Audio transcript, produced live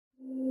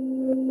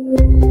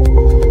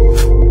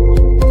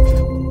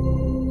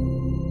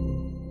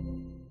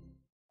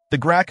The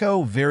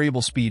Graco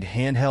Variable Speed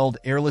Handheld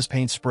Airless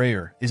Paint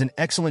Sprayer is an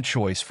excellent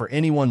choice for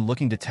anyone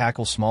looking to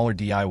tackle smaller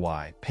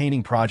DIY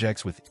painting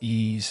projects with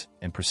ease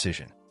and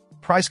precision.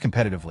 Priced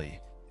competitively,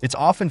 it's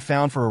often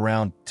found for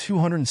around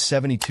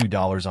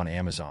 $272 on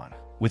Amazon,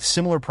 with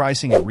similar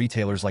pricing at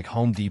retailers like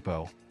Home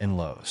Depot and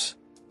Lowe's.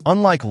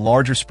 Unlike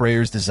larger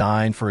sprayers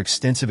designed for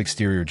extensive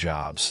exterior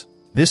jobs,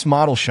 this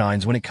model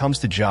shines when it comes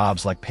to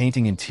jobs like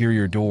painting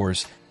interior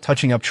doors,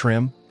 touching up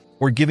trim,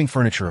 or giving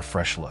furniture a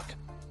fresh look.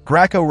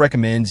 Graco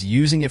recommends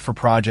using it for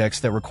projects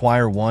that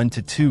require 1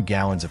 to 2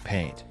 gallons of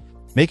paint,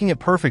 making it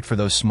perfect for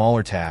those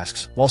smaller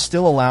tasks while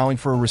still allowing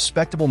for a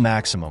respectable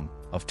maximum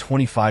of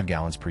 25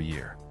 gallons per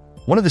year.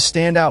 One of the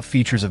standout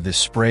features of this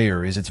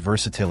sprayer is its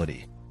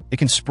versatility. It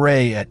can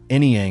spray at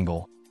any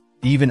angle,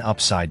 even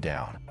upside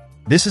down.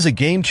 This is a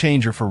game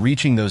changer for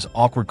reaching those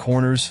awkward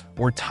corners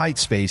or tight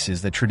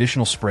spaces that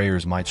traditional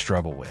sprayers might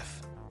struggle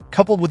with.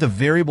 Coupled with a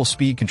variable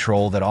speed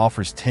control that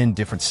offers 10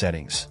 different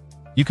settings,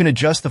 you can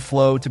adjust the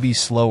flow to be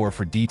slower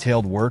for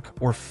detailed work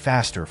or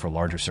faster for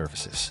larger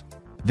surfaces.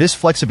 This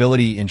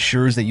flexibility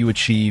ensures that you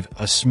achieve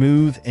a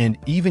smooth and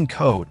even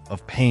coat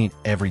of paint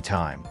every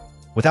time,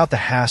 without the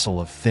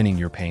hassle of thinning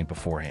your paint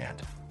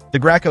beforehand.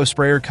 The Graco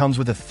sprayer comes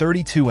with a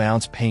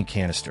 32-ounce paint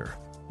canister,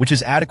 which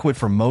is adequate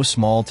for most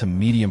small to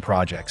medium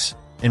projects,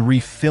 and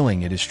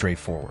refilling it is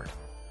straightforward.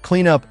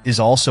 Cleanup is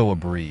also a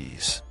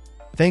breeze,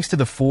 thanks to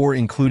the 4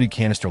 included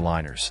canister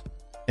liners,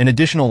 and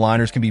additional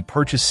liners can be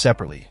purchased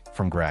separately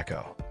from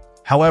Graco.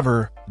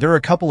 However, there are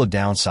a couple of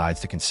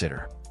downsides to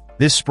consider.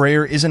 This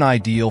sprayer isn't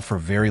ideal for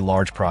very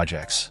large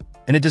projects,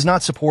 and it does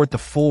not support the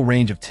full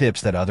range of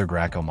tips that other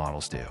Graco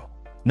models do.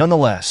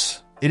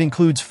 Nonetheless, it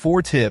includes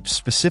 4 tips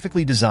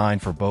specifically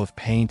designed for both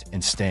paint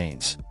and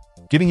stains,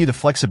 giving you the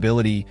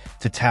flexibility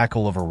to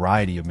tackle a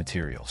variety of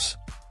materials.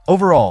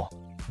 Overall,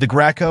 the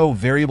Graco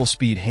Variable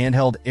Speed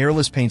Handheld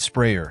Airless Paint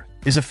Sprayer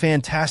is a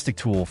fantastic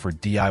tool for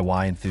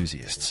DIY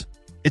enthusiasts.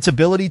 Its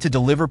ability to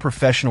deliver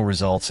professional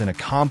results in a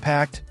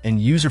compact and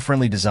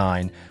user-friendly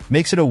design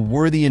makes it a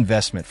worthy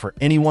investment for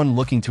anyone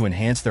looking to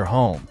enhance their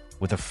home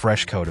with a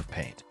fresh coat of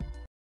paint.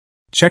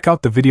 Check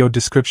out the video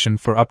description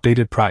for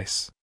updated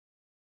price.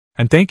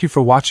 And thank you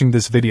for watching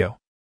this video.